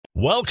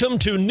Welcome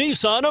to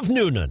Nissan of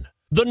Newnan,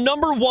 the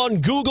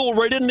 #1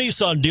 Google-rated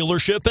Nissan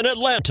dealership in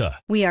Atlanta.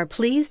 We are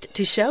pleased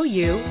to show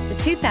you the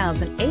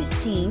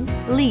 2018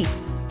 Leaf.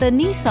 The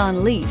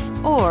Nissan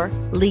Leaf, or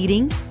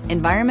leading,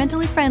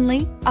 environmentally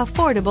friendly,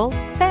 affordable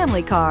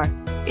family car,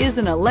 is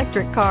an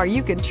electric car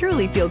you can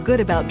truly feel good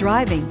about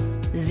driving.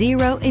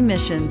 Zero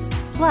emissions,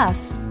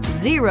 plus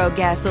zero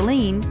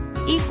gasoline,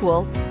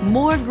 equal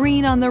more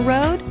green on the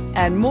road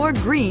and more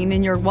green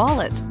in your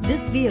wallet.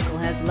 This vehicle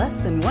has less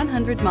than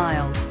 100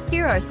 miles.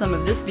 Here are some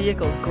of this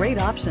vehicle's great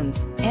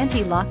options: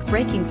 anti-lock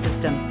braking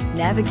system,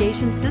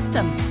 navigation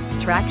system,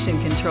 traction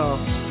control,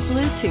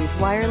 Bluetooth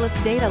wireless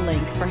data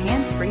link for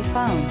hands-free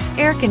phone,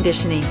 air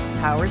conditioning,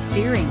 power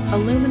steering,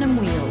 aluminum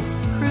wheels,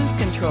 cruise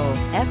control,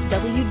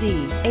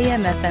 FWD,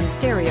 AM/FM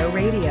stereo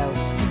radio.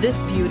 This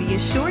beauty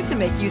is sure to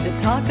make you the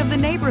talk of the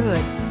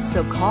neighborhood.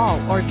 So call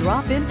or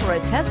drop in for a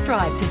test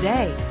drive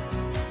today.